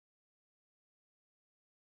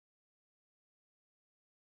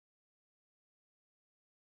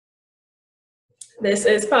This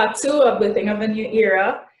is part 2 of Birthing of a New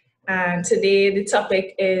Era, and today the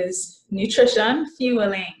topic is nutrition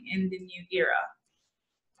fueling in the new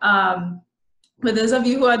era. For those of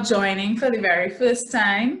you who are joining for the very first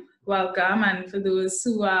time, welcome, and for those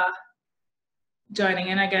who are joining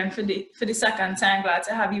in again for the second time, glad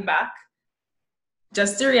to have you back.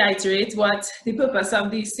 Just to reiterate what the purpose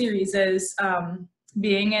of this series is,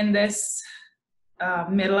 being in this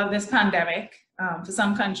middle of this pandemic, for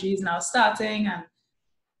some countries now starting and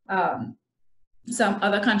some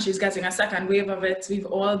other countries getting a second wave of it. We've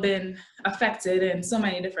all been affected in so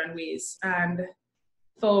many different ways. And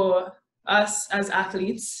for us as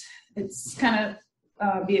athletes, it's kind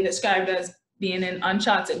of being described as being in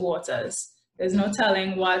uncharted waters. There's no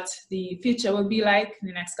telling what the future will be like in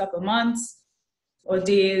the next couple of months or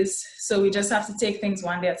days. So we just have to take things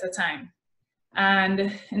one day at a time.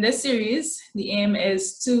 And in this series, the aim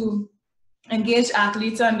is to engage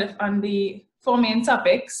athletes on the 4 main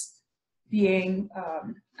topics, being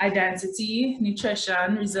identity,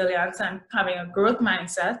 nutrition, resilience, and having a growth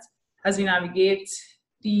mindset as we navigate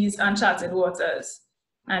these uncharted waters.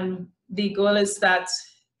 And the goal is that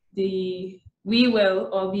we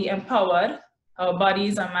will all be empowered, our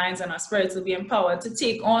bodies, our minds, and our spirits will be empowered to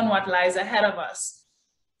take on what lies ahead of us.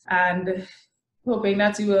 And hoping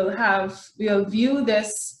that we'll view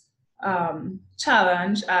this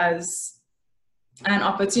challenge as an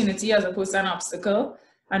opportunity as opposed to an obstacle,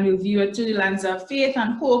 and we'll view it through the lens of faith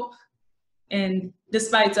and hope in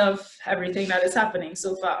despite of everything that is happening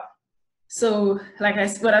so far. So like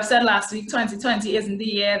what I've said last week, 2020 isn't the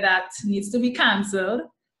year that needs to be cancelled,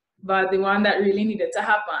 but the one that really needed to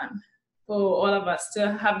happen for all of us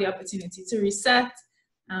to have the opportunity to reset,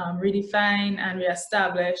 redefine, and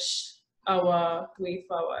reestablish our way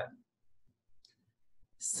forward.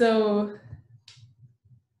 So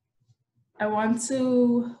I want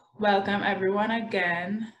to welcome everyone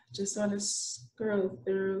again. Just want to scroll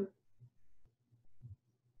through.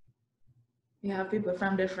 We have people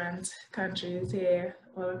from different countries here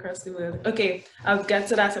all across the world. Okay, I'll get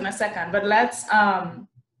to that in a second, but let's go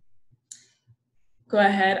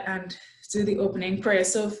ahead and do the opening prayer.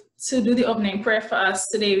 So to do the opening prayer for us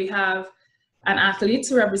today, we have an athlete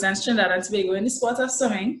who represents Trinidad and Tobago in the sport of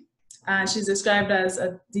swimming. And she's described as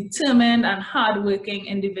a determined and hardworking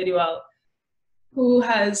individual who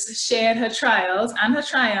has shared her trials and her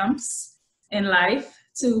triumphs in life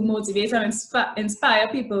to motivate and inspire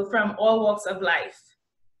people from all walks of life.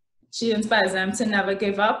 She inspires them to never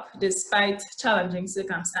give up despite challenging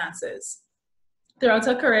circumstances. Throughout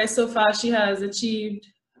her career so far, she has achieved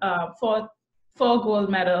four gold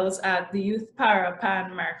medals at the Youth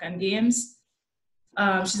Pan American Games.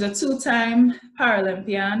 She's a 2-time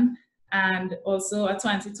Paralympian and also a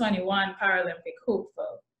 2021 Paralympic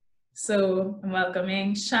hopeful. So I'm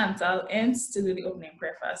welcoming Chantal Ince to do the opening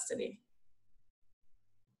prayer for us today.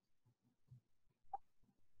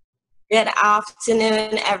 Good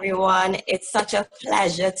afternoon, everyone. It's such a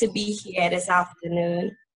pleasure to be here this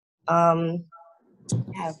afternoon. Okay,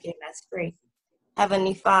 let's pray.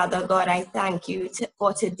 Heavenly Father, God, I thank you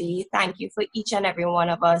for today. Thank you for each and every one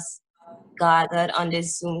of us gathered on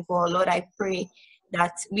this Zoom call. Lord, I pray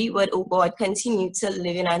that we would, oh God, continue to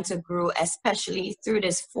live in and to grow, especially through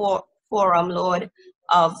this forum, Lord,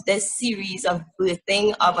 of this series of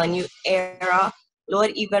birthing of a new era.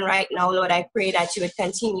 Lord, even right now, Lord, I pray that you would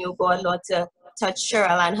continue, God, Lord, to touch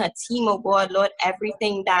Cheryl and her team, oh God, Lord,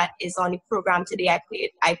 everything that is on the program today,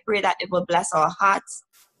 I pray that it will bless our hearts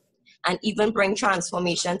and even bring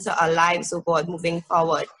transformation to our lives, oh God, moving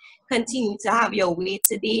forward. Continue to have your way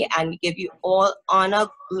today, and we give you all honor,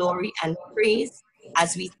 glory, and praise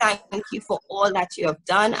as we thank you for all that you have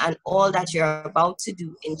done and all that you're about to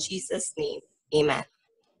do. In Jesus' name, amen.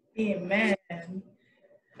 Amen.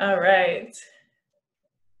 All right.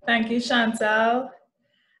 Thank you, Chantal.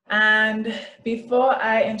 And before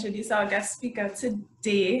I introduce our guest speaker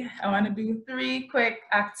today, I want to do 3 quick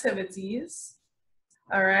activities.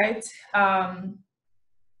 All right. I'm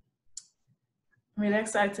really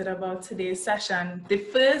excited about today's session. The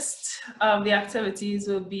first of the activities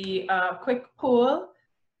will be a quick poll.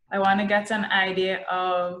 I want to get an idea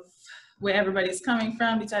of where everybody's coming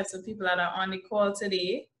from, the types of people that are on the call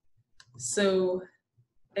today. So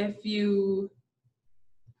if you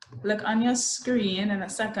look on your screen in a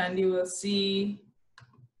second, you will see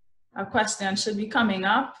a question should be coming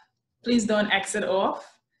up. Please don't exit off.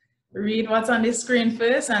 Read what's on the screen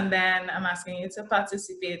first, and then I'm asking you to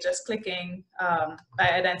participate, just clicking by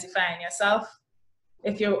identifying yourself.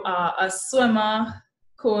 If you are a swimmer,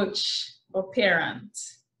 coach, or parent.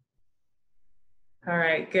 All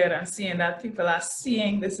right, good. I'm seeing that people are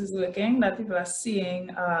seeing, this is working, that people are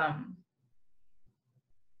seeing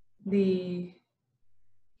the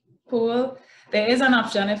poll. There is an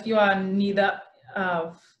option if you are neither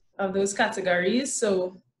of those categories.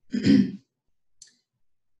 So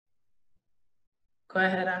go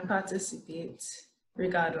ahead and participate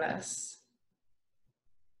regardless.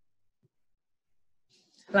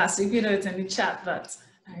 Last week we did it in the chat, but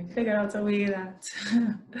I figured out a way that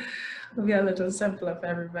will be a little simpler for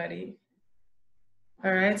everybody.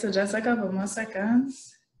 All right, so just a couple more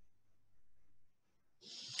seconds.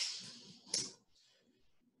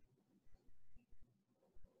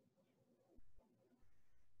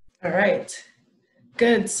 All right,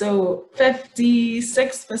 good. So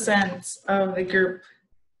 56% of the group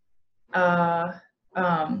are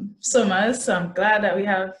swimmers. So I'm glad that we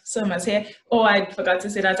have swimmers here. Oh, I forgot to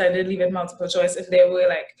say that I did leave it multiple choice if there were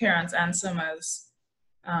like parents and swimmers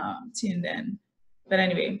tuned in. But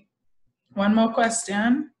anyway, one more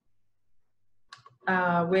question.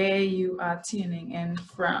 Where you are tuning in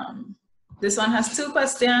from. This one has 2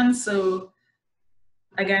 questions, so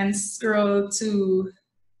again, scroll to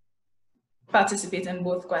participate in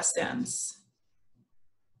both questions.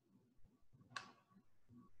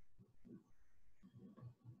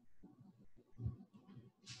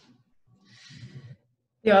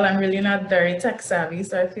 Y'all, I'm really not very tech savvy,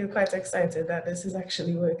 so I feel quite excited that this is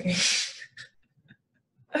actually working.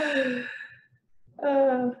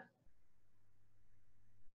 All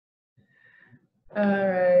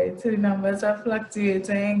right, so the numbers are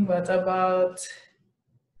fluctuating, but about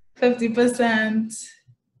 50%,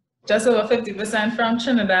 just over 50% from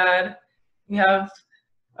Trinidad. We have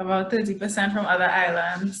about 30% from other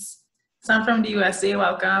islands. Some from the USA,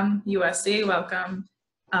 welcome. USA, welcome.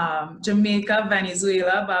 Jamaica,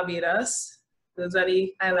 Venezuela, Barbados. Those are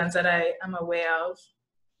the islands that I am aware of.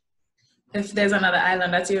 If there's another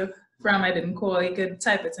island that you're from I didn't call, you could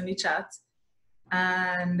type it in the chat.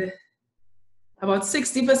 And about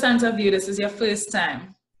 60% of you, this is your first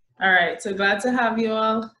time. All right, so glad to have you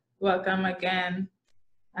all. Welcome again.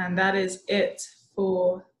 And that is it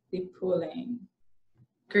for the polling.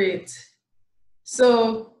 Great.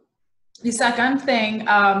 So the second thing,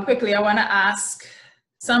 quickly, I want to ask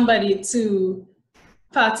somebody to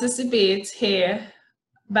participate here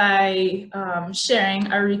by sharing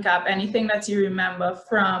a recap, anything that you remember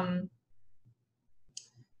from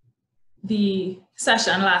the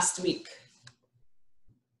session last week.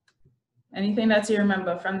 Anything that you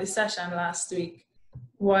remember from the session last week.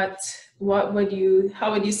 How would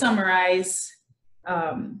you summarize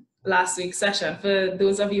last week's session for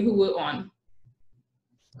those of you who were on?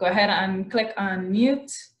 Go ahead and click on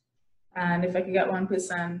mute, and if I could get one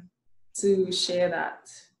person to share that.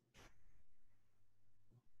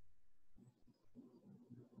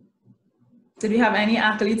 Did we have any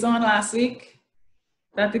athletes on last week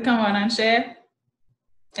that could come on and share?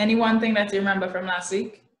 Any one thing that you remember from last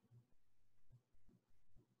week?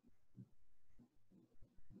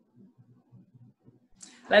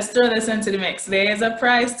 Let's throw this into the mix. There's a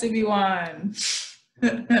prize to be won.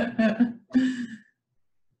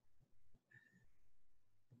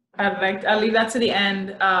 I'll leave that to the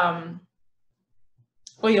end.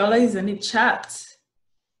 Oh, y'all is in the chat.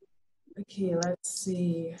 Okay, let's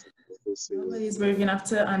see. Nobody's brave enough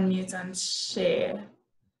to unmute and share.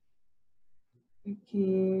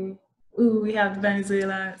 Okay. Ooh, we have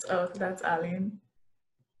Venezuela. Oh, that's Arlene.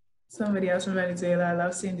 Somebody else from Venezuela. I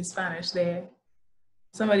love seeing the Spanish there.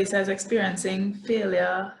 Somebody says experiencing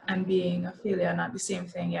failure and being a failure are not the same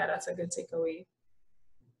thing. Yeah, that's a good takeaway.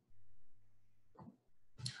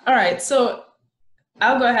 All right, so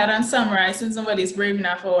I'll go ahead and summarize since nobody's brave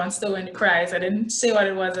enough or wants to win the prize. I didn't say what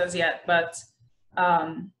it was as yet, but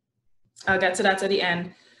I'll get to that at the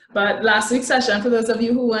end. But last week's session, for those of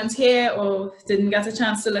you who weren't here or didn't get a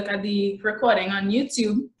chance to look at the recording on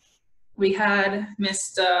YouTube, we had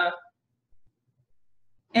Mr.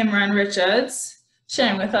 Imran Richards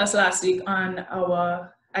sharing with us last week on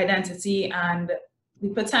our identity and the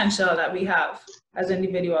potential that we have as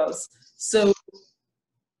individuals. So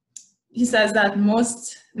he says that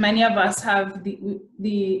many of us have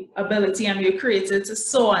the ability, and we're created to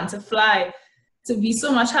soar and to fly, to be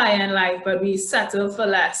so much higher in life, but we settle for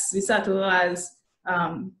less. We settle as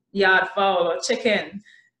yard fowl or chicken,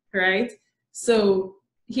 right? So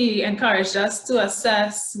he encouraged us to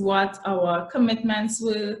assess what our commitments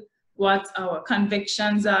were, what our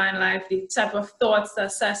convictions are in life, the type of thoughts to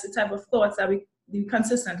assess, the type of thoughts that we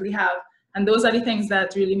consistently have. And those are the things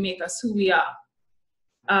that really make us who we are.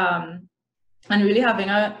 And really having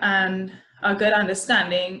a good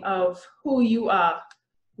understanding of who you are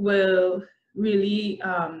will really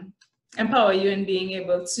empower you in being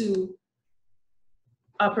able to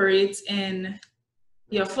operate in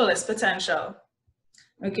your fullest potential.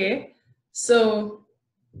 Okay, so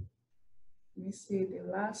let me see the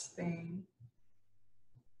last thing.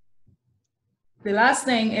 The last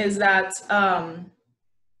thing is that I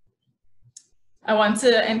want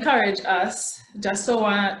to encourage us, just for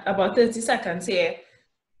about 30 seconds here,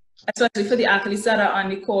 especially for the athletes that are on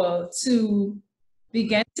the call, to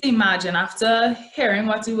begin to imagine after hearing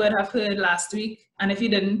what you would have heard last week. And if you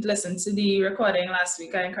didn't listen to the recording last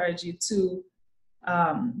week, I encourage you to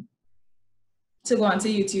go onto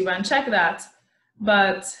YouTube and check that.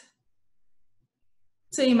 But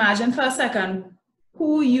to imagine for a second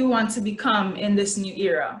who you want to become in this new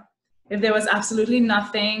era. If there was absolutely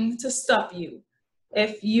nothing to stop you,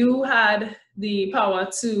 if you had the power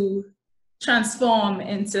to transform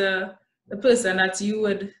into the person that you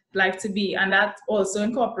would like to be, and that also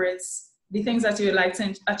incorporates the things that you would like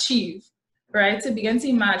to achieve, right? To begin to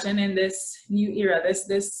imagine in this new era,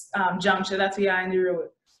 this juncture that we are in the road,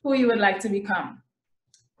 who you would like to become.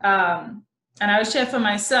 And I will share for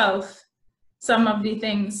myself some of the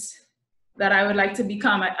things that I would like to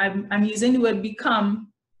become. I'm using the word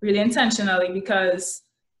become really intentionally because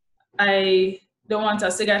I don't want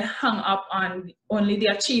us to get hung up on only the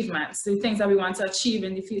achievements, the things that we want to achieve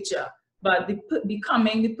in the future, but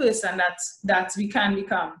becoming the person that we can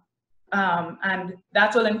become. And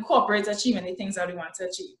that will incorporate achieving the things that we want to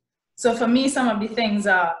achieve. So for me, some of the things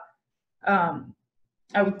are,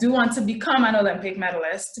 I do want to become an Olympic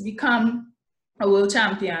medalist, to become a world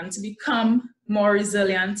champion, to become more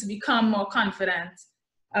resilient, to become more confident,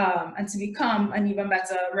 and to become an even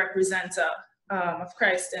better representative of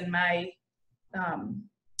Christ in my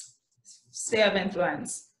sphere of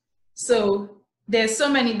influence. So there's so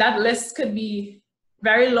many, that list could be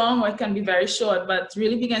very long or it can be very short, but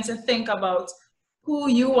really begin to think about who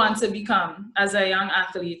you want to become as a young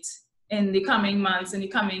athlete in the coming months, in the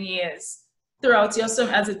coming years, throughout your swim,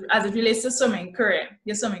 as it relates to swimming career,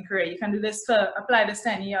 your swimming career. You can do this apply this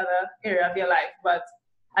to any other area of your life, but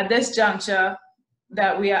at this juncture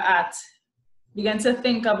that we are at, begin to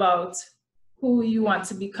think about who you want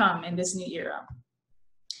to become in this new era.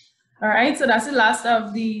 All right, so that's the last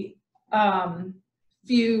of the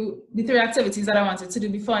three activities that I wanted to do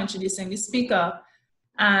before introducing the speaker.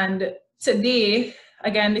 And today,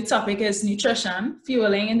 again, the topic is nutrition,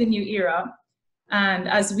 fueling in the new era. And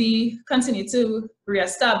as we continue to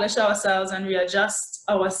reestablish ourselves and readjust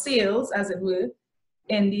our sails, as it were,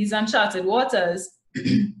 in these uncharted waters,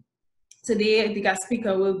 today the guest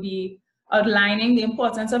speaker will be outlining the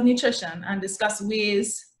importance of nutrition and discuss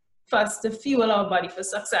ways for us to fuel our body for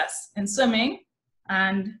success in swimming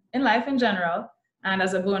and in life in general. And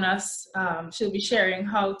as a bonus, she'll be sharing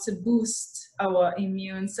how to boost our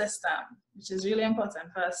immune system, which is really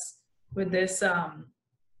important for us with this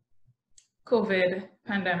COVID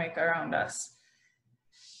pandemic around us.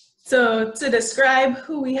 So to describe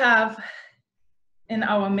who we have in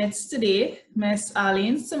our midst today, Miss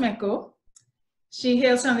Arlene Semeco. She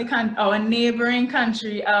hails from our neighboring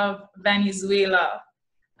country of Venezuela.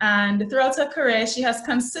 And throughout her career, she has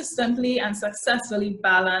consistently and successfully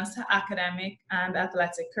balanced her academic and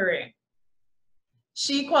athletic career.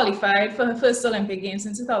 She qualified for her first Olympic Games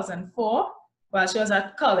in 2004 while she was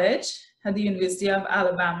at college at the University of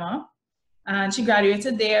Alabama. And she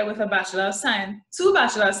graduated there with a Bachelor of Science, 2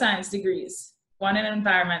 Bachelor of Science degrees, one in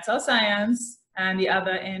environmental science and the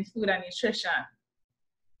other in food and nutrition.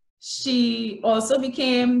 She also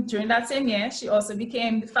became, during that same year, she also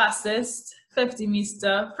became the fastest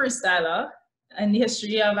 50-meter freestyler in the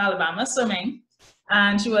history of Alabama swimming.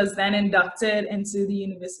 And she was then inducted into the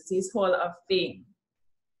university's Hall of Fame.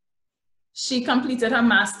 She completed her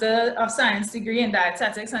Master of Science degree in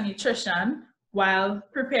dietetics and nutrition while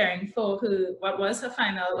preparing for what was her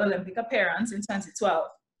final Olympic appearance in 2012.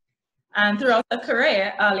 And throughout her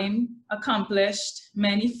career, Arlene accomplished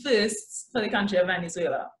many firsts for the country of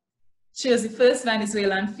Venezuela. She was the first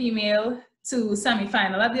Venezuelan female to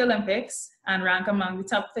semi-final at the Olympics and rank among the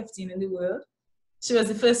top 15 in the world. She was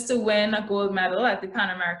the first to win a gold medal at the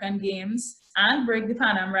Pan American Games and break the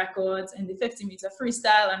Pan Am records in the 50-meter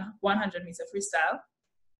freestyle and 100-meter freestyle.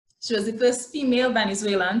 She was the first female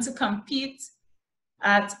Venezuelan to compete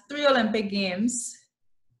at 3 Olympic Games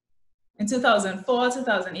in 2004,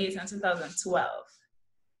 2008, and 2012.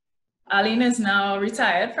 Arlene is now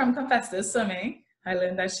retired from competitive swimming. I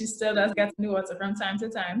learned that she still does get in the water from time to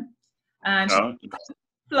time. And she's in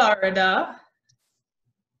Florida.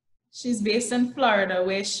 She's based in Florida,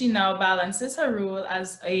 where she now balances her role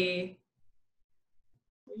as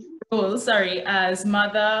as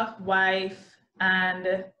mother, wife,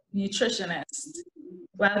 and nutritionist,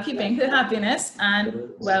 while keeping her happiness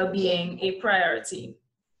and well-being a priority.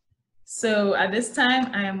 So at this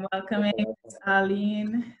time, I am welcoming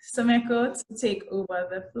Arlene Semeco to take over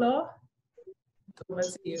the floor. Over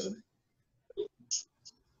to you.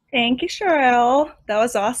 Thank you, Cheryl. That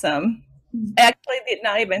was awesome. I actually did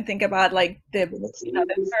not even think about like the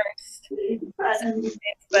first sentence,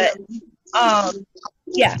 but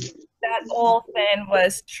yeah, that whole thing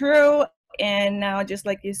was true. And now, just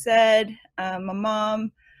like you said, I'm a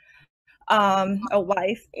mom, a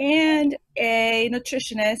wife, and a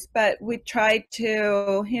nutritionist. But we try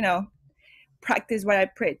to, practice what I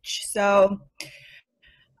preach. So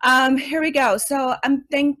here we go. So I'm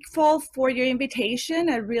thankful for your invitation.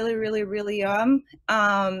 I really, really, really am.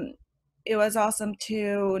 It was awesome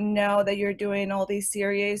to know that you're doing all these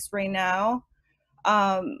series right now.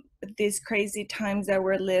 These crazy times that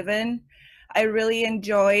we're living. I really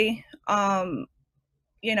enjoy, our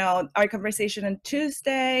conversation on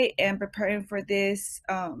Tuesday and preparing for this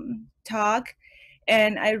talk.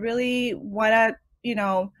 And I really want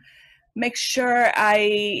to, make sure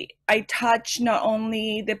I touch not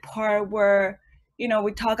only the part where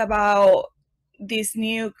we talk about these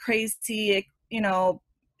new crazy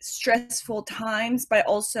stressful times, but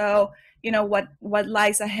also what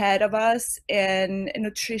lies ahead of us and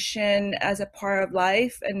nutrition as a part of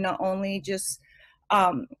life, and not only just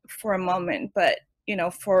for a moment, but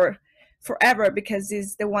for forever, because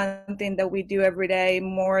it's the one thing that we do every day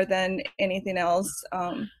more than anything else.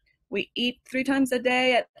 We eat 3 times a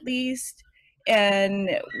day at least, and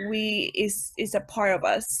is a part of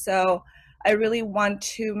us. So I really want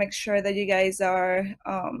to make sure that you guys are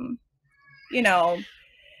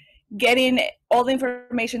getting all the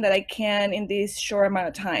information that I can in this short amount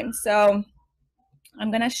of time. So I'm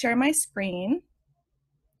gonna share my screen.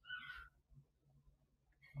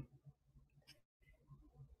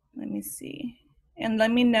 Let me see, and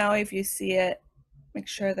let me know if you see it. Make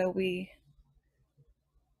sure that we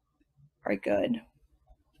are good.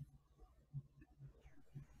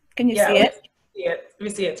 Can you see it? We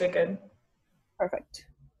see it. We're good. Perfect.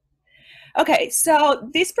 Okay, so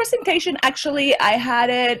this presentation, actually, I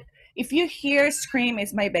had it. If you hear scream,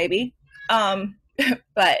 it's my baby.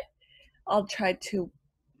 But I'll try to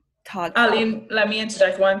talk. Arlene, let me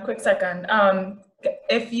interject 1 quick second.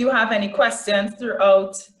 If you have any questions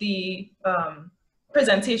throughout the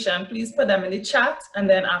presentation, please put them in the chat, and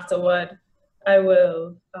then afterward, I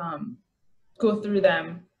will go through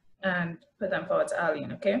them and put them forward to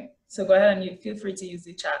Arlene, okay? So go ahead and you feel free to use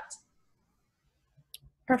the chat.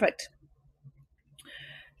 Perfect.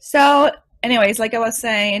 So anyways, like I was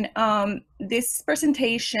saying, this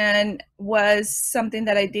presentation was something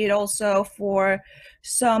that I did also for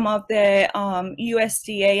some of the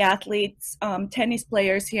USDA athletes, tennis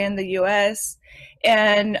players here in the US.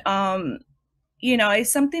 And,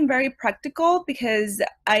 it's something very practical, because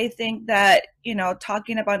I think that,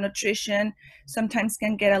 talking about nutrition sometimes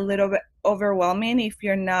can get a little bit overwhelming if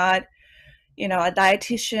you're not, a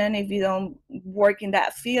dietitian, if you don't work in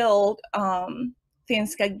that field.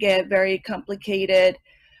 Things can get very complicated,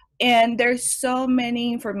 and there's so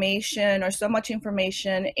many information, or so much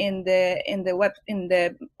information in the web, in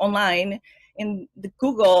the online, in the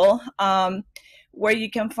Google, where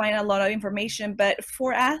you can find a lot of information. But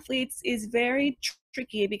for athletes, it's very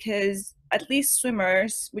tricky, because at least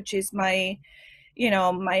swimmers, which is my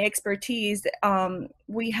my expertise,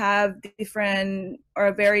 we have different,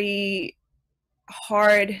 or very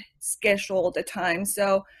hard schedule at the time.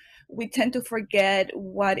 So we tend to forget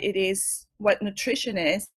what nutrition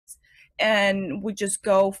is, and we just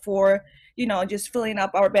go for just filling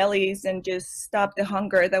up our bellies and just stop the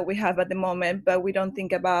hunger that we have at the moment. But we don't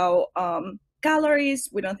think about calories,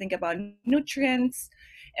 we don't think about nutrients.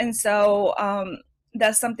 And so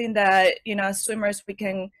that's something that as swimmers we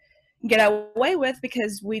can get away with,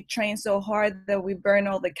 because we train so hard that we burn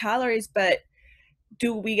all the calories. But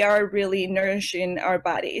do we are really nourishing our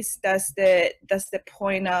bodies? That's the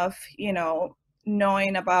point of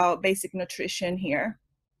knowing about basic nutrition here.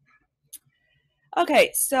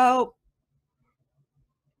 Okay, so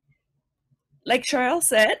like Cheryl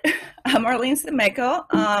said, I'm Arlene Semeco.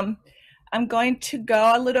 I'm going to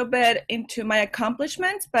go a little bit into my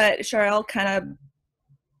accomplishments, but Cheryl kind of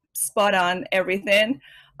spot on everything.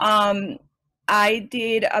 I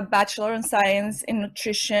did a Bachelor in Science in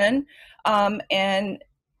Nutrition and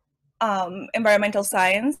environmental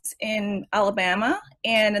science in Alabama,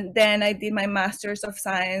 and then I did my Master's of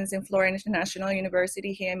Science in Florida International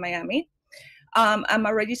University here in Miami. I'm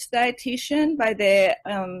a registered dietitian by the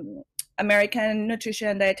American Nutrition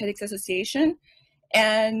and Dietetics Association,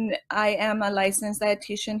 and I am a licensed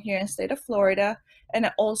dietitian here in the state of Florida, and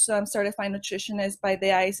also I'm certified nutritionist by the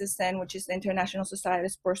ISSN, which is the International Society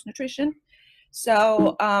of Sports Nutrition.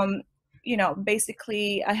 So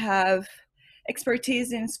basically I have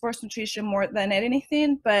expertise in sports nutrition more than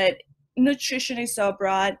anything, but nutrition is so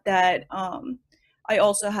broad that I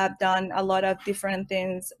also have done a lot of different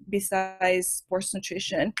things besides sports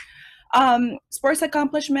nutrition. Sports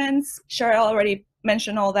accomplishments, Cheryl already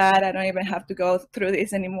mentioned all that. I don't even have to go through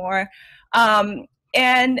this anymore.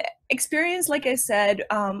 And experience, like I said,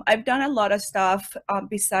 I've done a lot of stuff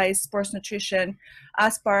besides sports nutrition.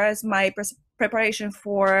 As far as my preparation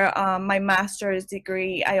for my master's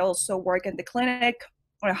degree, I also work in the clinic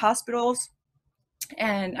or hospitals,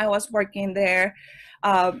 and I was working there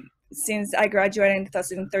since I graduated in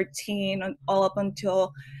 2013 all up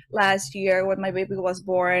until last year when my baby was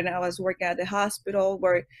born. I was working at the hospital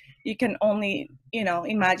where you can only,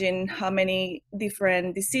 imagine how many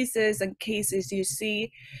different diseases and cases you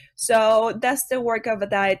see. So that's the work of a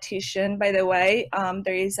dietitian, by the way.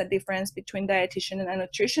 There is a difference between dietitian and a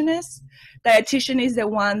nutritionist. Dietitian is the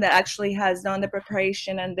one that actually has done the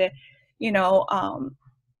preparation and the,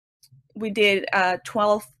 we did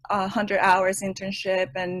 1,200 hours internship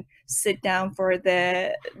and sit down for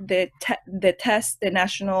the test, the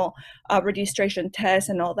national registration test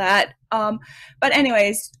and all that. But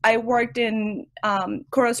anyways, I worked in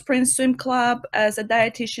Coral Springs Swim Club as a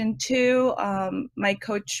dietitian too. My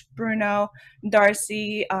coach Bruno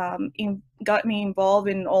Darcy got me involved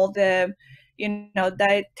in all the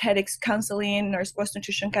dietetics counseling or sports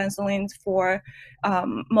nutrition counseling for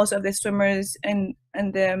most of the swimmers and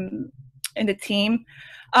the team.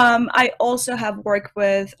 I also have worked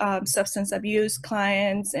with substance abuse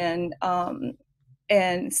clients and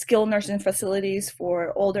skilled nursing facilities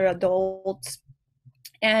for older adults.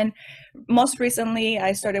 And most recently,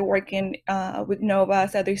 I started working with Nova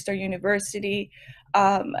Southeastern University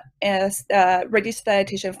as a registered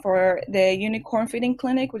dietitian for the Unicorn Feeding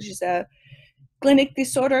Clinic, which is a clinic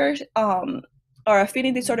disorder or a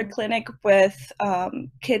feeding disorder clinic with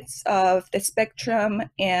kids of the spectrum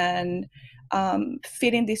and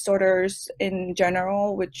feeding disorders in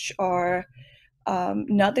general, which are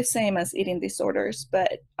not the same as eating disorders.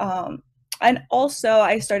 But and also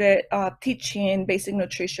I started teaching basic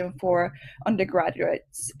nutrition for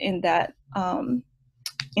undergraduates in that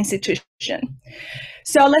institution.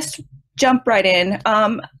 So let's jump right in.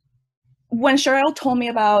 When Cheryl told me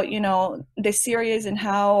about, the series and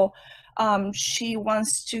how she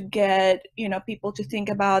wants to get, people to think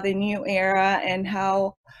about the new era and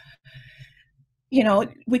how,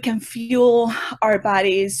 we can fuel our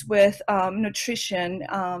bodies with nutrition.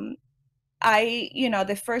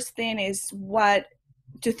 The first thing is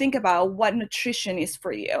to think about what nutrition is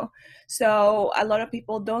for you. So a lot of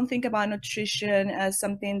people don't think about nutrition as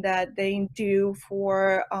something that they do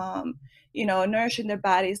for, nourishing their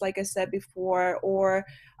bodies, like I said before, or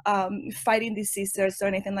fighting diseases or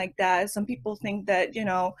anything like that. Some people think that,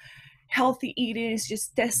 healthy eating is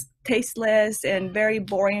just tasteless and very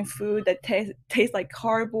boring food that tastes like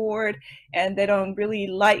cardboard, and they don't really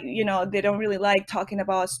like talking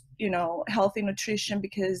about, healthy nutrition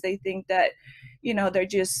because they think that, they're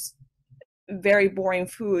just very boring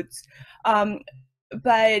foods.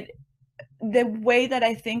 But the way that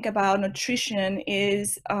I think about nutrition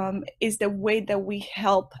is the way that we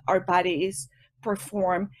help our bodies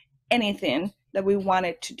perform anything that we want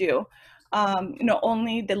it to do. Not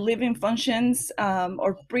only the living functions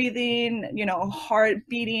or breathing, heart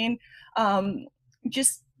beating,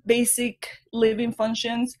 just basic living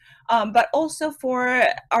functions, but also for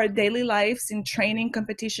our daily lives in training,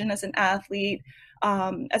 competition as an athlete,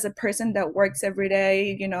 as a person that works every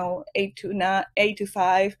day, 8 to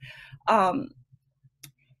 5.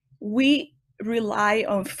 We rely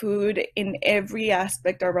on food in every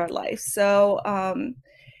aspect of our life. So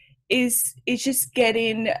it's just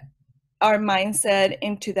getting our mindset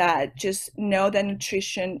into that. Just know that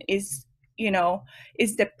nutrition is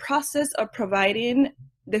the process of providing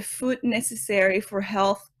the food necessary for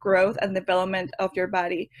health, growth, and development of your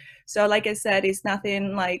body. So like I said, it's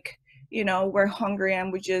nothing like, we're hungry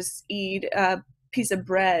and we just eat a piece of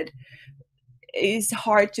bread. It's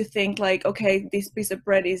hard to think like, okay, this piece of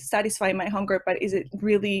bread is satisfying my hunger, but is it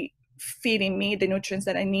really feeding me the nutrients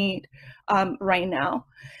that I need right now?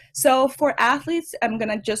 So for athletes, I'm going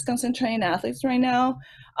to just concentrate on athletes right now.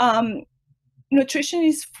 Nutrition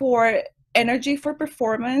is for energy for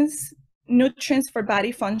performance, nutrients for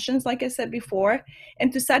body functions, like I said before,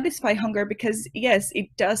 and to satisfy hunger, because yes, it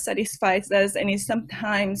does satisfy us, and it's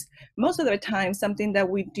sometimes, most of the time, something that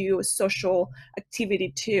we do a social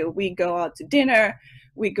activity too. We go out to dinner,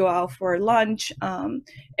 we go out for lunch, and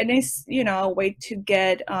it's, a way to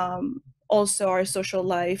get also our social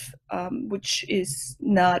life, which is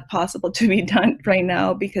not possible to be done right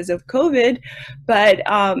now because of COVID. But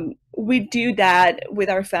we do that with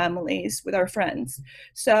our families, with our friends.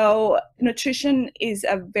 So nutrition is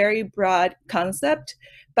a very broad concept,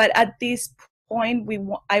 but at this point,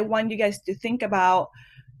 I want you guys to think about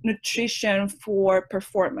nutrition for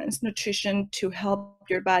performance, nutrition to help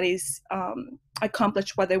your bodies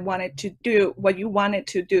accomplish what they wanted to do, what you wanted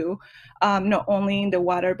to do, not only in the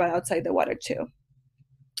water, but outside the water too.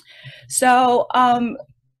 So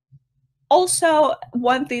also,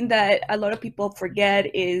 one thing that a lot of people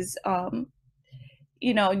forget is,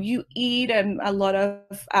 you eat, and a lot of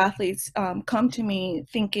athletes come to me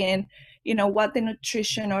thinking, what the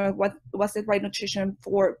nutrition, or what's the right nutrition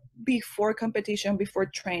for before competition, before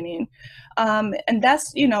training. And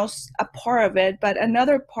that's, a part of it. But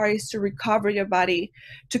another part is to recover your body,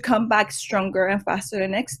 to come back stronger and faster the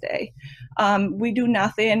next day. We do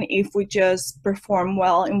nothing if we just perform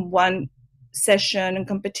well in one session in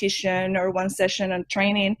competition or one session on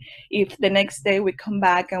training if the next day we come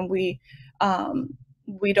back and we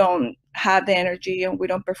don't have the energy and we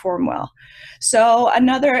don't perform well. So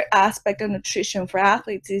another aspect of nutrition for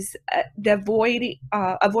athletes is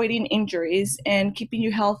avoiding injuries and keeping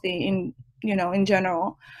you healthy in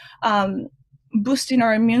general. Boosting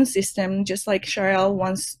our immune system, just like Cheryl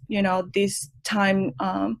wants, this time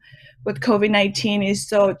with COVID-19 is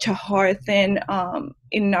such a hard thing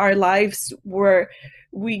in our lives, where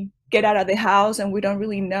we get out of the house and we don't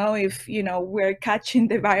really know if, we're catching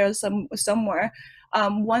the virus somewhere.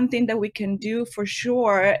 One thing that we can do for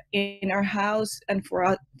sure in our house and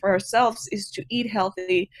for ourselves is to eat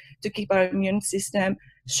healthy, to keep our immune system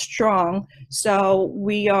strong, so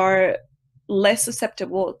we are less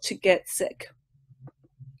susceptible to get sick.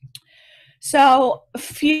 So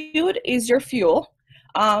food is your fuel.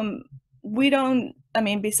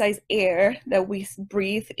 Besides air that we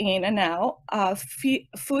breathe in and out,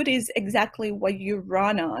 food is exactly what you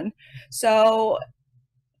run on. So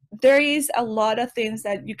there is a lot of things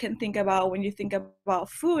that you can think about when you think about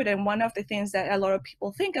food. And one of the things that a lot of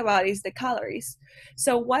people think about is the calories.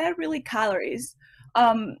 So what are really calories?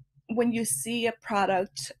 When you see a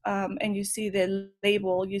product and you see the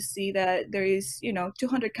label, you see that there is,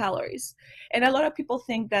 200 calories. And a lot of people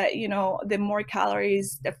think that, the more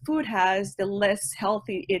calories the food has, the less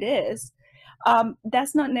healthy it is.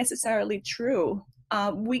 That's not necessarily true.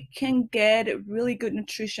 We can get really good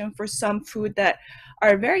nutrition for some food that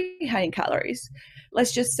are very high in calories.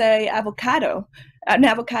 Let's just say avocado. An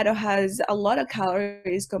avocado has a lot of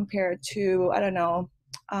calories compared to,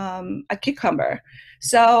 a cucumber.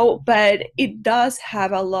 So, but it does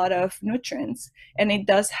have a lot of nutrients, and it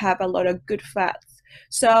does have a lot of good fats.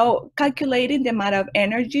 So calculating the amount of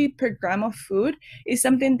energy per gram of food is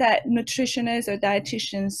something that nutritionists or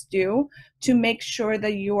dietitians do to make sure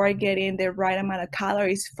that you are getting the right amount of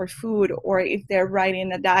calories for food, or if they're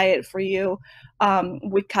writing a diet for you,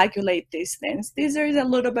 we calculate these things. These are a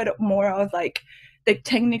little bit more of like the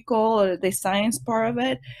technical or the science part of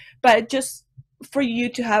it, but just for you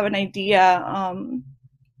to have an idea,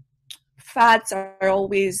 fats are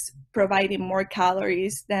always providing more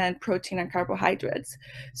calories than protein and carbohydrates.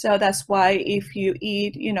 So that's why if you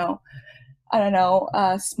eat,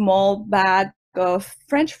 a small bag of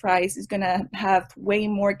French fries is going to have way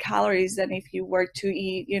more calories than if you were to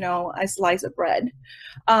eat, a slice of bread.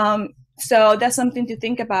 So that's something to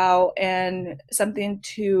think about, and something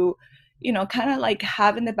to, kind of like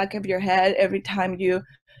have in the back of your head every time you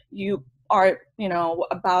are,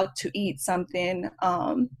 about to eat something.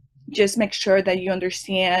 Just make sure that you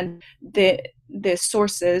understand the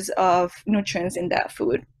sources of nutrients in that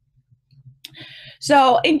food.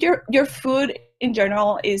 So in your food in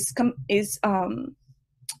general it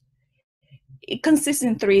consists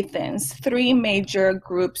in three things, three major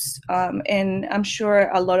groups, and I'm sure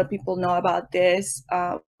a lot of people know about this,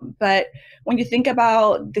 but when you think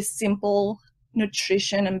about the simple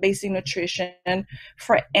nutrition and basic nutrition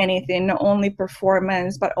for anything, not only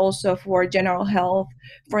performance, but also for general health,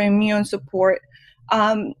 for immune support,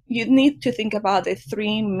 you need to think about the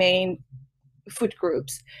three main food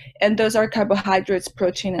groups, and those are carbohydrates,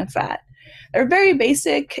 protein, and fat. They're very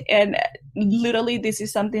basic, and literally this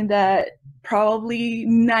is something that probably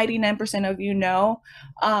 99% of you know,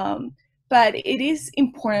 but it is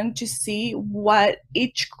important to see what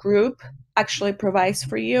each group actually provides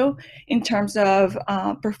for you in terms of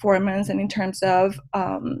performance and in terms of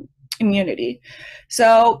immunity.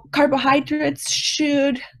 So carbohydrates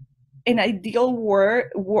should, in ideal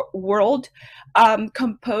world,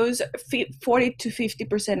 compose 40 to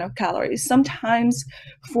 50% of calories. Sometimes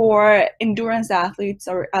for endurance athletes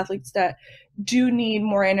or athletes that do need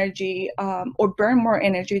more energy or burn more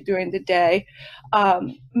energy during the day,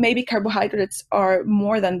 maybe carbohydrates are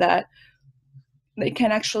more than that. they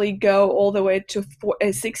can actually go all the way to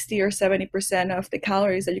 60 or 70% of the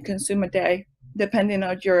calories that you consume a day, depending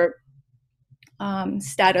on your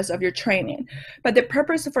status of your training. But the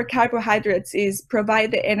purpose for carbohydrates is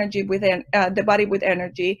provide the energy within the body with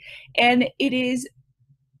energy, and it is,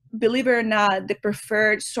 believe it or not, the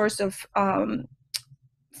preferred source of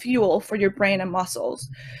fuel for your brain and muscles.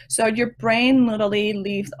 So your brain literally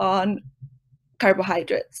lives on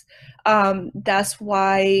carbohydrates. That's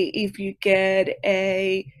why if you get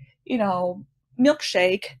a,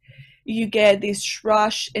 milkshake, you get this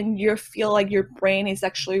rush and you feel like your brain is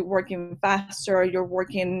actually working faster, you're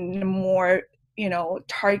working in a more,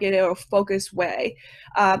 targeted or focused way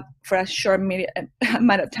for a short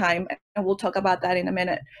amount of time. And we'll talk about that in a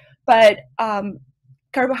minute. But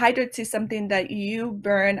carbohydrates is something that you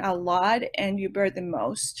burn a lot and you burn the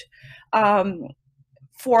most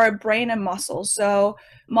for brain and muscles. So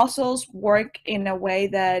muscles work in a way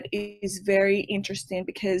that is very interesting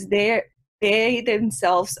because they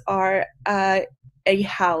themselves are a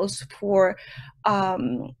house for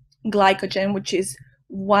glycogen, which is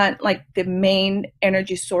the main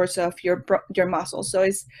energy source of your muscles. So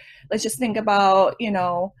let's just think about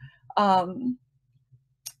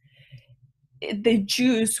the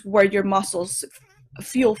juice where your muscles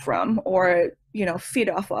fuel from or feed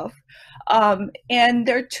off of. And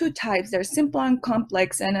there are two types. There's simple and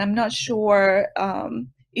complex, and I'm not sure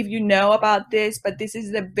if you know about this, but this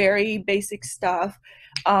is the very basic stuff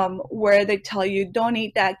where they tell you don't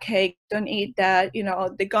eat that cake, don't eat that,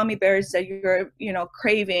 the gummy bears that you're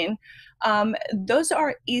craving. Those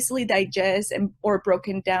are easily digested or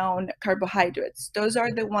broken down carbohydrates. Those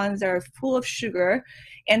are the ones that are full of sugar,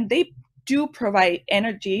 and they do provide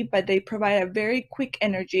energy, but they provide a very quick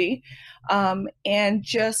energy, and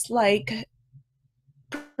just like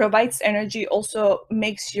provides energy, also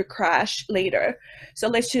makes you crash later. So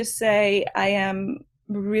let's just say I am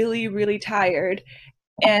really, really tired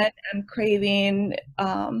and I'm craving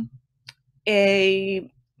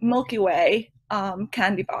a Milky Way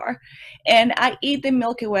candy bar, and I eat the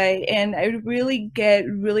Milky Way and I really get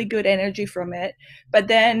really good energy from it, but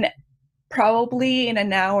then probably in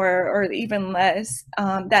an hour or even less,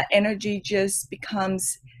 that energy just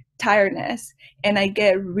becomes tiredness, and I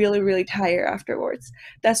get really, really tired afterwards.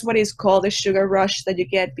 That's what is called a sugar rush that you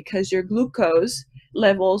get because your glucose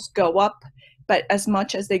levels go up, but as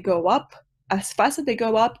much as they go up, as fast as they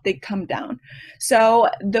go up, they come down. So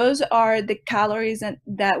those are the calories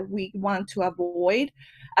that we want to avoid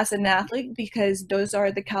as an athlete, because those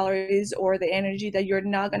are the calories or the energy that you're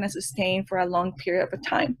not going to sustain for a long period of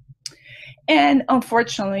time. And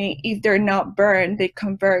unfortunately, if they're not burned, they're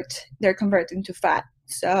converted into fat.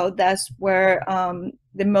 So that's where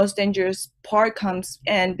the most dangerous part comes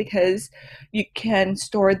in, because you can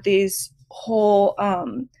store this whole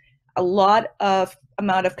a lot of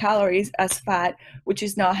amount of calories as fat, which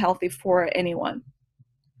is not healthy for anyone.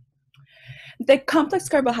 The complex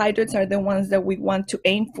carbohydrates are the ones that we want to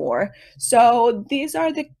aim for. So these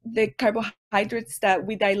are the carbohydrates that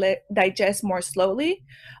we digest more slowly,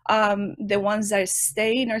 the ones that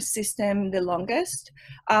stay in our system the longest,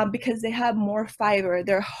 because they have more fiber.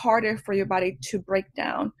 They're harder for your body to break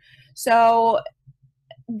down. So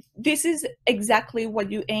this is exactly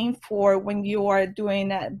what you aim for when you are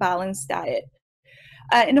doing a balanced diet.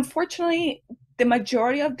 And unfortunately, the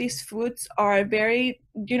majority of these foods are very,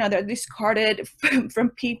 they're discarded from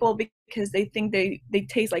people because they think they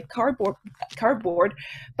taste like cardboard,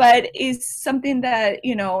 but it's something that,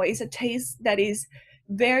 is a taste that is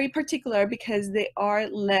very particular because they are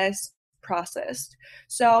less processed.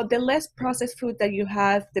 So the less processed food that you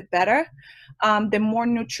have, the better, the more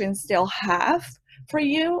nutrients they'll have for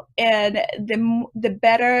you, and the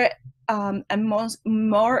better and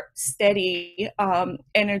more steady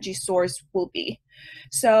energy source will be.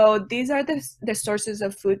 So these are the sources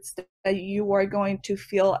of foods that you are going to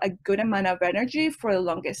feel a good amount of energy for the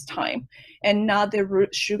longest time, and not the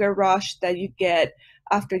sugar rush that you get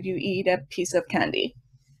after you eat a piece of candy.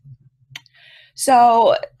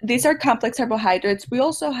 So these are complex carbohydrates. We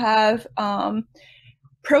also have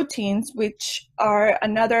proteins, which are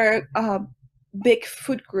another big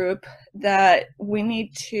food group that we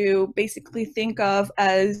need to basically think of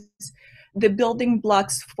as the building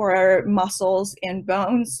blocks for our muscles and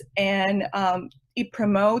bones, and it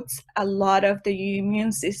promotes a lot of the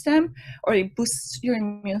immune system, or it boosts your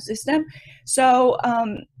immune system. So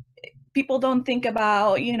people don't think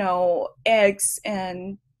about, eggs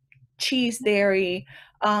and cheese, dairy,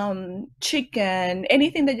 chicken,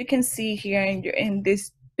 anything that you can see here in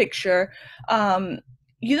this picture.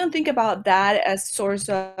 you don't think about that as source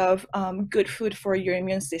of good food for your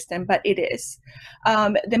immune system, but it is.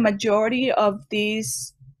 The majority of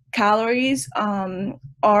these calories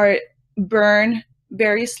are burned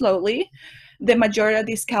very slowly. The majority of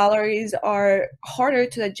these calories are harder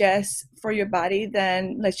to digest for your body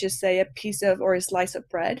than, let's just say, a piece of or a slice of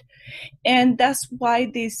bread. And that's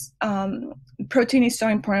why this protein is so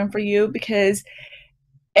important for you, because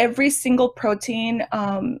every single protein,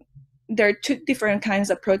 there are two different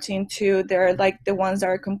kinds of protein too. There are like the ones that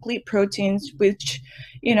are complete proteins, which,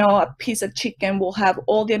 you know, a piece of chicken will have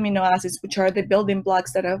all the amino acids, which are the building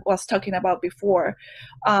blocks that I was talking about before.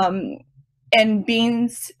 And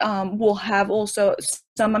beans will have also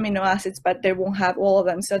some amino acids, but they won't have all of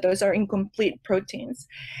them. So those are incomplete proteins.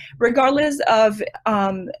 Regardless of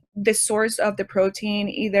the source of the protein,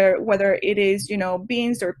 either whether it is, you know,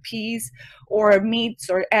 beans or peas or meats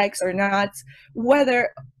or eggs or nuts,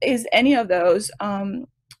 whether is any of those,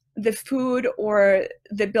 the food or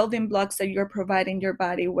the building blocks that you're providing your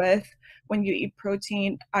body with when you eat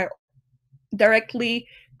protein are directly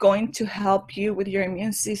going to help you with your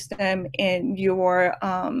immune system and your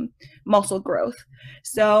muscle growth.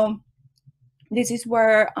 So this is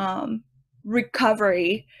where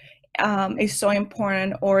recovery is so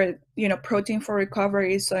important, or, you know, protein for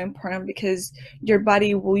recovery is so important, because your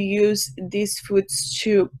body will use these foods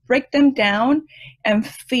to break them down and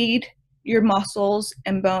feed your muscles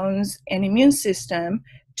and bones and immune system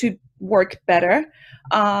to work better,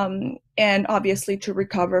 and obviously to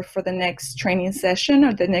recover for the next training session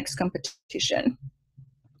or the next competition.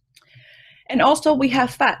 And also we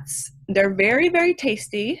have fats. They're very, very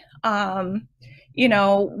tasty. You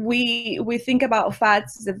know, we think about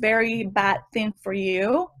fats as a very bad thing for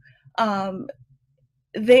you.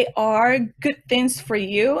 They are good things for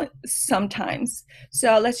you sometimes.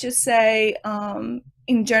 So let's just say,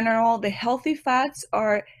 in general, the healthy fats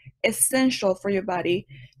are essential for your body,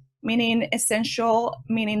 meaning essential,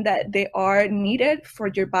 meaning that they are needed for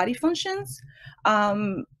your body functions.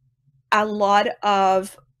 A lot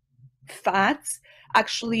of fats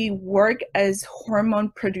actually work as hormone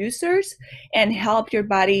producers and help your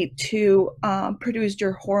body to produce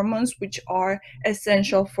your hormones, which are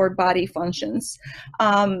essential for body functions.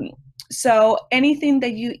 So anything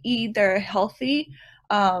that you eat that are healthy,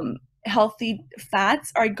 healthy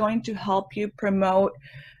fats are going to help you promote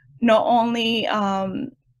not only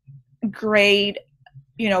great,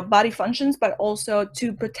 you know, body functions, but also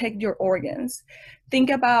to protect your organs. Think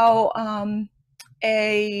about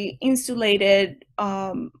a insulated,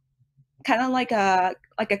 kind of like a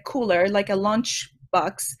cooler, like a lunch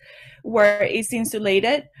box, where it's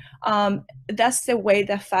insulated. That's the way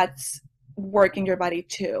that fats work in your body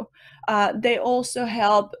too. They also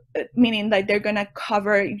help, meaning like they're gonna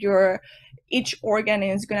cover each organ,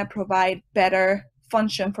 and is gonna provide better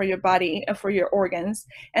function for your body and for your organs.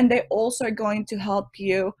 And they also are going to help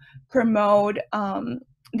you promote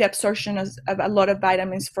the absorption of a lot of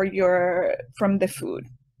vitamins from the food.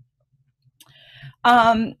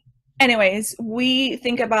 Anyways, we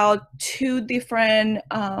think about two different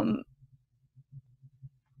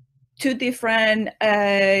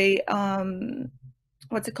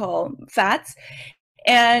what's it called, fats,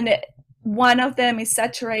 and one of them is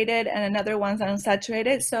saturated and another one's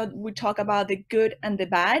unsaturated. So we talk about the good and the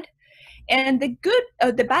bad. And the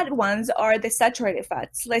bad ones are the saturated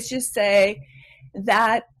fats. Let's just say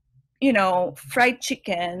that, you know, fried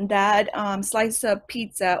chicken, that slice of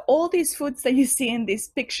pizza, all these foods that you see in this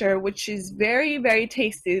picture, which is very, very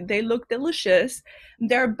tasty, they look delicious,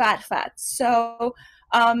 they're bad fats. So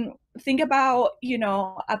think about, you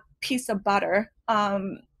know, a piece of butter,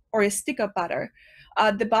 or a stick of butter.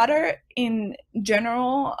 The butter in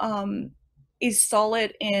general is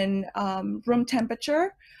solid in room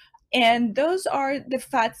temperature, and those are the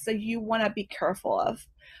fats that you want to be careful of.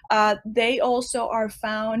 They also are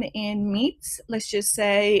found in meats. Let's just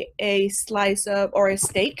say a slice of, or a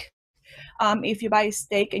steak. If you buy a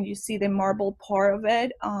steak and you see the marble part of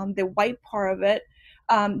it, the white part of it,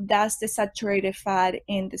 that's the saturated fat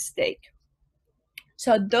in the steak.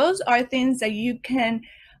 So those are things that you can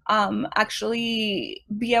actually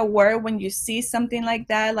be aware when you see something like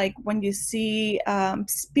that, like when you see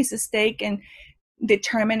piece of steak, and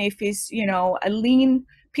determine if it's, you know, a lean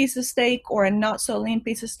piece of steak or a not so lean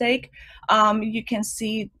piece of steak. You can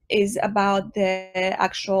see is about the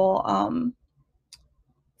actual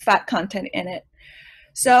fat content in it.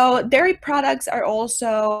 So dairy products are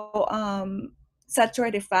also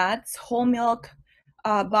saturated fats, whole milk,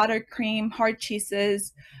 buttercream, hard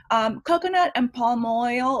cheeses, coconut and palm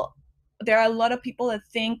oil. There are a lot of people that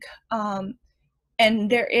think, and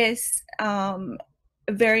there is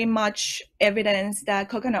very much evidence that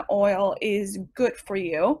coconut oil is good for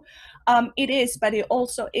you. It is, but it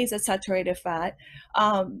also is a saturated fat.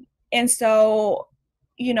 And so,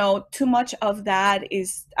 you know, too much of that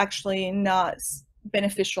is actually not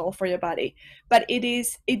beneficial for your body, but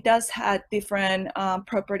it does have different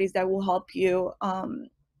properties that will help you.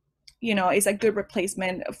 You know, it's a good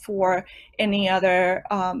replacement for any other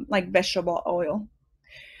like vegetable oil.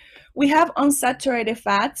 We have unsaturated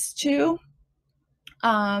fats too.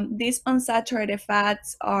 These unsaturated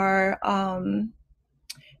fats are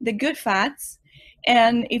the good fats.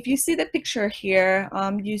 And if you see the picture here,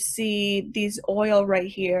 you see this oil right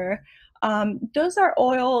here. Those are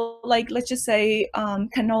oil, like let's just say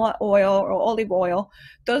canola oil or olive oil.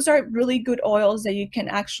 Those are really good oils that you can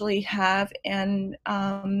actually have and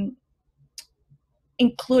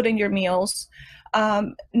include in your meals.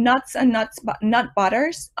 Nuts and nut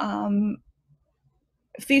butters,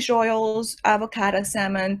 fish oils, avocado,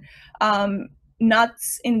 salmon,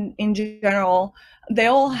 nuts in general, they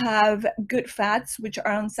all have good fats, which are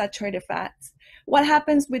unsaturated fats. What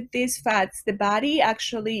happens with these fats? The body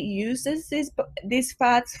actually uses these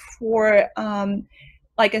fats for,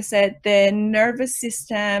 like I said, the nervous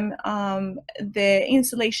system, the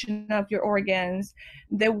insulation of your organs,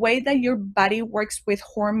 the way that your body works with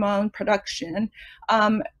hormone production.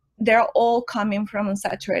 They're all coming from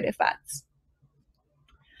unsaturated fats.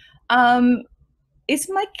 Is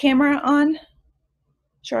my camera on,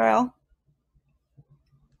 Sherelle?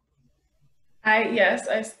 Yes,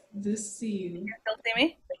 I do see you. You still see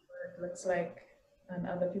me? It looks like on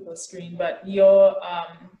other people's screen, but your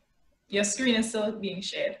screen is still being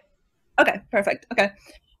shared. Okay, perfect. Okay.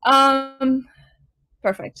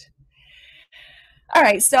 Perfect. All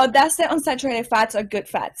right, so that's the unsaturated fats or good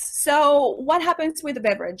fats. So what happens with the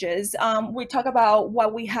beverages? We talk about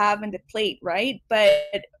what we have in the plate, right?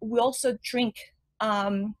 But we also drink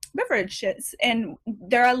beverages, and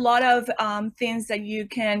there are a lot of things that you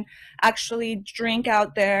can actually drink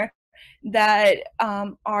out there that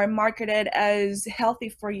are marketed as healthy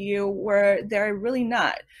for you where they're really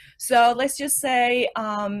not. So let's just say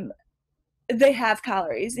they have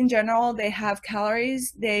calories. In general, they have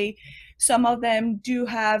calories. Some of them do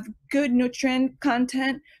have good nutrient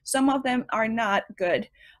content. Some of them are not good.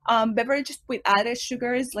 Beverages with added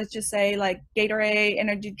sugars, let's just say like Gatorade,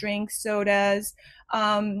 energy drinks, sodas,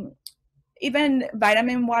 even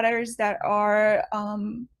vitamin waters that are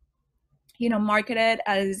marketed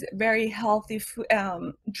as very healthy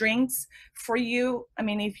drinks for you. I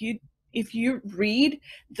mean, if you read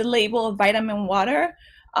the label of vitamin water,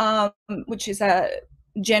 which is a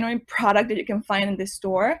genuine product that you can find in the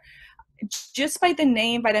store, just by the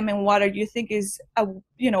name vitamin water, you think is a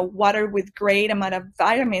water with great amount of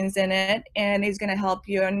vitamins in it, and it's going to help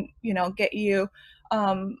you and get you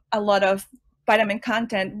a lot of vitamin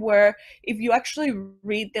content, where if you actually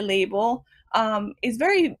read the label, it's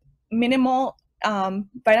very minimal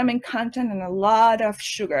vitamin content and a lot of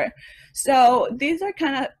sugar. So these are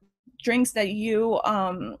kind of drinks that you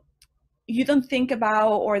don't think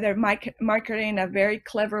about, or they're marketing in a very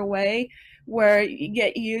clever way where you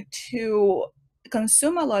get you to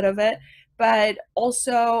consume a lot of it, but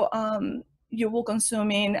also you will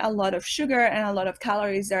consuming a lot of sugar and a lot of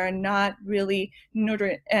calories that are not really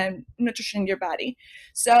nutrition your body.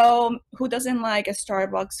 So who doesn't like a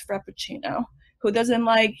Starbucks Frappuccino? Who doesn't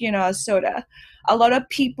like a soda? A lot of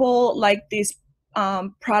people like these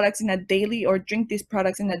products in a daily, or drink these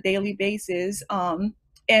products in a daily basis.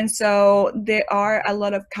 And so there are a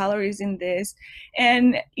lot of calories in this.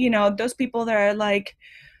 And, those people that are like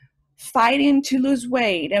fighting to lose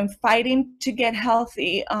weight and fighting to get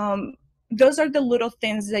healthy, those are the little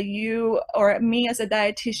things that you or me as a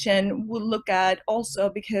dietitian will look at also,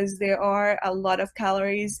 because there are a lot of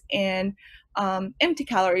calories and empty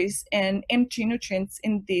calories and empty nutrients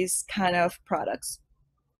in these kind of products.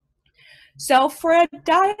 So for a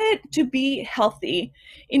diet to be healthy,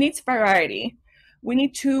 it needs variety. We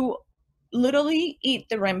need to literally eat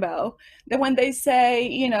the rainbow. That when they say,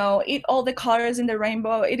 eat all the colors in the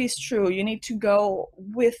rainbow, it is true. You need to go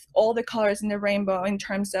with all the colors in the rainbow in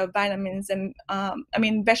terms of vitamins and,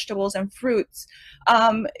 vegetables and fruits.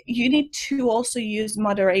 You need to also use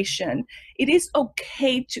moderation. It is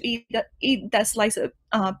okay to eat that slice of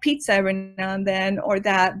pizza every now and then, or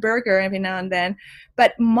that burger every now and then,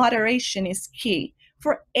 but moderation is key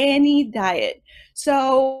for any diet.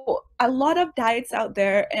 So a lot of diets out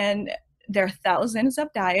there, and there are thousands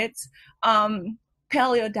of diets,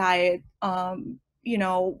 paleo diet,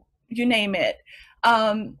 you name it.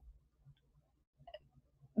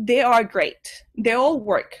 They are great. They all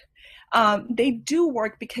work. They do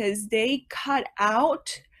work because they cut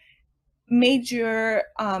out major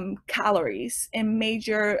calories and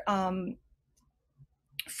major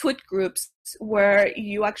food groups where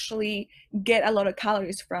you actually get a lot of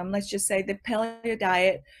calories from. Let's just say the paleo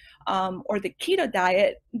diet or the keto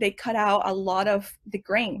diet, they cut out a lot of the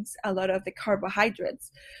grains, a lot of the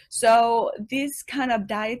carbohydrates. So these kind of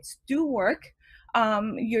diets do work.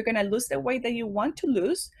 You're going to lose the weight that you want to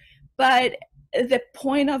lose, but the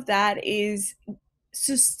point of that is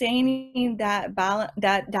sustaining that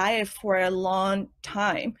diet for a long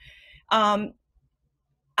time.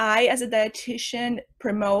 I, as a dietitian,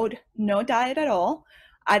 promote no diet at all.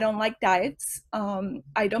 I don't like diets.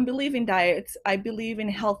 I don't believe in diets. I believe in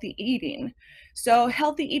healthy eating. So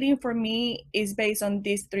healthy eating for me is based on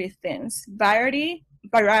these three things: variety,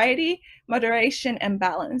 moderation, and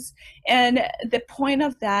balance. And the point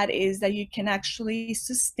of that is that you can actually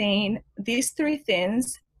sustain these three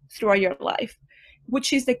things throughout your life,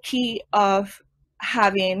 which is the key of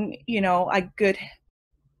having, a good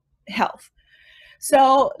health.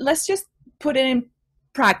 So let's just put it in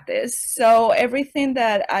practice. So everything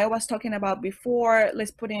that I was talking about before,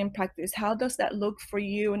 let's put it in practice. How does that look for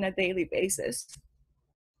you on a daily basis?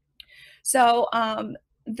 So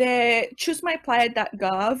the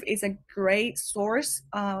choosemyplanet.gov is a great source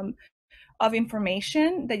of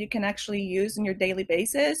information that you can actually use on your daily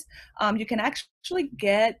basis. You can actually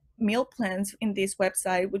get meal plans in this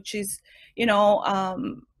website, which is,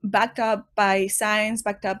 backed up by science,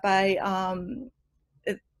 backed up by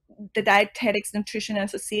the Dietetics Nutrition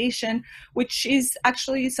Association, which is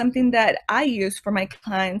actually something that I use for my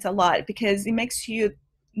clients a lot, because it makes you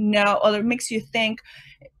know, or it makes you think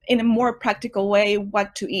in a more practical way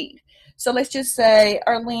what to eat. So let's just say,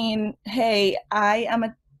 Arlene, hey, I'm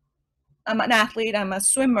an athlete, I'm a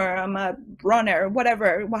swimmer, I'm a runner,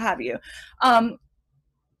 whatever, what have you.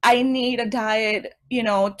 I need a diet,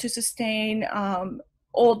 to sustain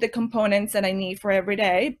all the components that I need for every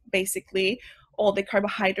day, basically all the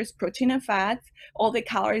carbohydrates, protein, and fats, all the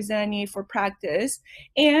calories that I need for practice,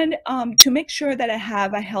 and to make sure that I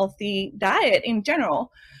have a healthy diet in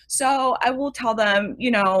general. So I will tell them,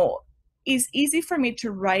 it's easy for me to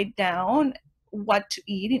write down what to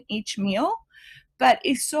eat in each meal, but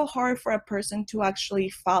it's so hard for a person to actually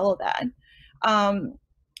follow that.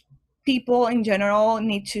 People in general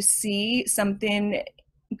need to see something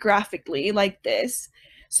graphically like this.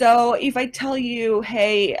 So if I tell you,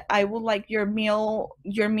 hey, I would like your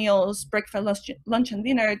meals, breakfast, lunch, and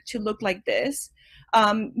dinner to look like this,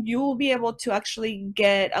 you will be able to actually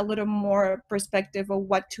get a little more perspective of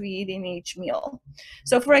what to eat in each meal.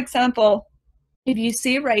 So for example, if you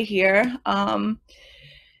see right here,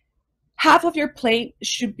 half of your plate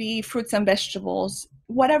should be fruits and vegetables.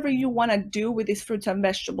 Whatever you want to do with these fruits and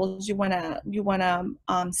vegetables, you want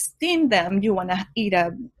to steam them, you want to eat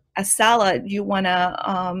a salad, you want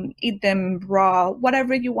to eat them raw,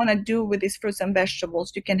 whatever you want to do with these fruits and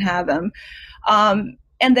vegetables, you can have them. And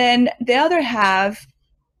then the other half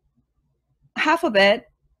of it,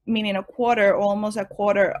 meaning a quarter or almost a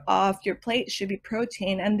quarter of your plate, should be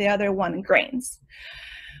protein, and the other one grains.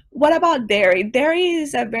 What about dairy? Dairy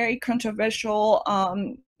is a very controversial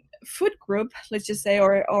food group, let's just say,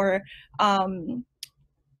 or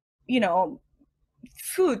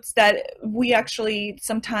foods that we actually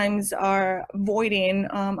sometimes are avoiding.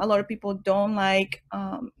 A lot of people don't like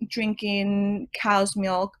drinking cow's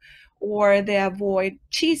milk, or they avoid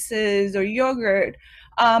cheeses or yogurt.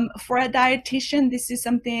 For a dietitian, this is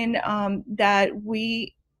something that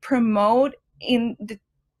we promote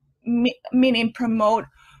meaning promote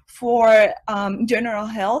for general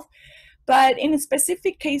health, but in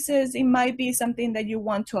specific cases, it might be something that you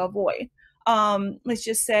want to avoid. Let's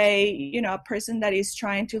just say, a person that is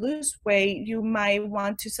trying to lose weight, you might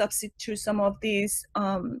want to substitute some of these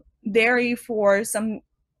dairy for some,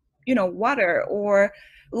 water or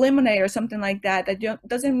lemonade or something like that,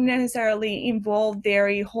 doesn't necessarily involve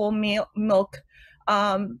dairy, whole milk,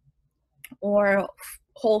 or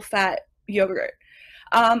whole fat yogurt.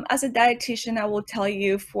 As a dietitian, I will tell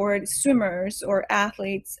you, for swimmers or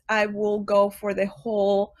athletes, I will go for the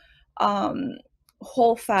whole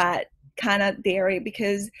fat kind of dairy,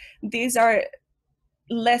 because these are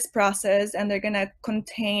less processed, and they're going to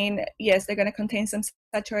contain some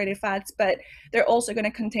saturated fats, but they're also going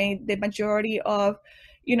to contain the majority of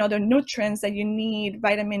the nutrients that you need,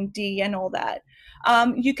 vitamin D and all that.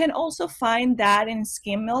 You can also find that in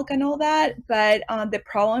skim milk and all that, but the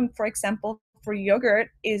problem, for example, for yogurt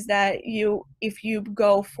is that if you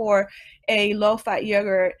go for a low-fat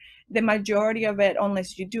yogurt, the majority of it,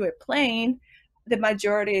 unless you do it plain, the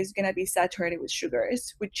majority is going to be saturated with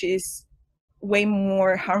sugars, which is way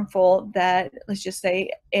more harmful than, let's just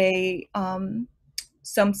say, a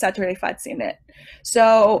some saturated fats in it.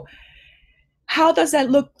 So how does that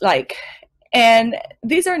look like? And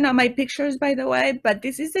these are not my pictures, by the way, but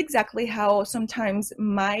this is exactly how sometimes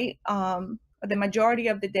my the majority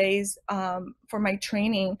of the days for my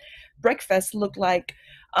training breakfast look like.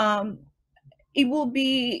 It will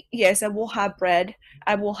be, yes, I will have bread,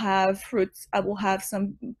 I will have fruits, I will have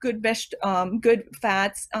some good good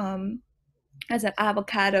fats, as an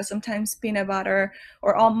avocado, sometimes peanut butter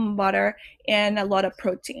or almond butter, and a lot of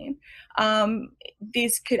protein.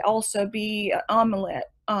 This could also be an omelet.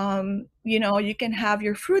 You know, you can have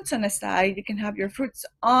your fruits on the side, you can have your fruits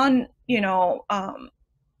on, you know,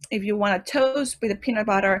 if you want to toast with a peanut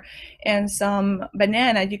butter and some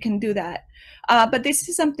banana, you can do that. But this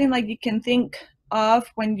is something like you can think of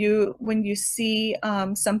when you see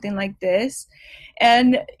something like this.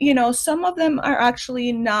 And you know, some of them are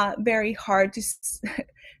actually not very hard to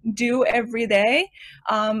do every day.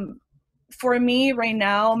 For me right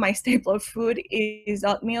now, my staple of food is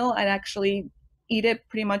oatmeal. I actually eat it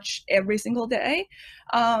pretty much every single day.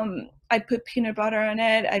 I put peanut butter on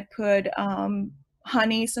it, I put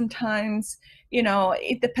honey sometimes. You know,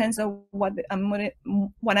 it depends on what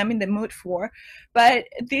I'm in the mood for. But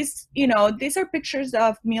these, you know, these are pictures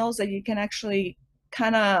of meals that you can actually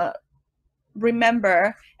kind of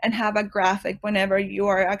remember and have a graphic whenever you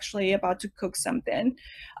are actually about to cook something.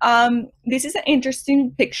 This is an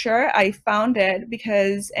interesting picture. I found it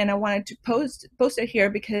and I wanted to post it here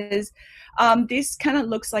because this kind of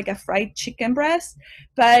looks like a fried chicken breast,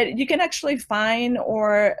 but you can actually find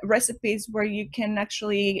or recipes where you can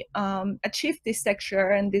actually achieve this texture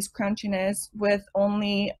and this crunchiness with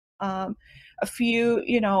only a few,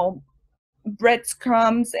 you know,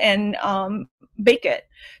 breadcrumbs and bake it.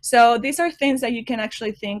 So these are things that you can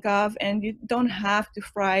actually think of, and you don't have to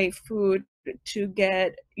fry food to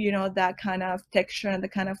get, you know, that kind of texture and the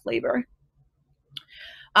kind of flavor.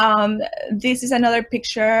 This is another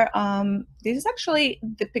picture. This is actually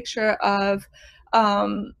the picture of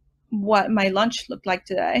what my lunch looked like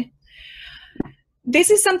today. This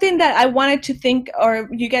is something that I wanted to think, or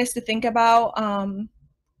you guys to think about.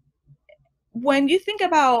 When you think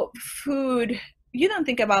about food, you don't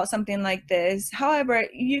think about something like this. However,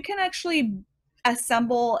 you can actually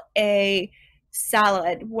assemble a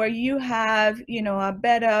salad where you have, you know, a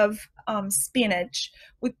bed of spinach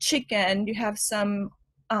with chicken, you have some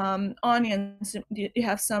onions, you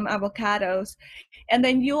have some avocados, and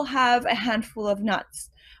then you'll have a handful of nuts.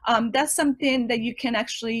 That's something that you can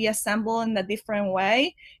actually assemble in a different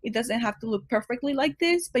way. It doesn't have to look perfectly like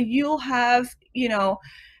this, but you'll have, you know,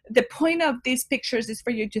 the point of these pictures is for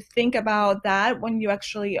you to think about that when you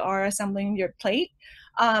actually are assembling your plate,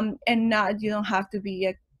 and not, you don't have to be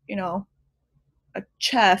a, you know, a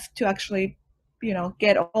chef to actually, you know,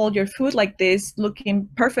 get all your food like this looking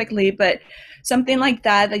perfectly, but something like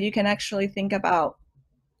that you can actually think about.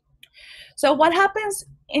 So what happens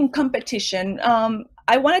in competition?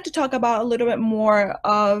 I wanted to talk about a little bit more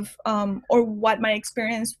of or what my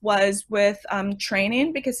experience was with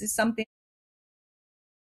training, because it's something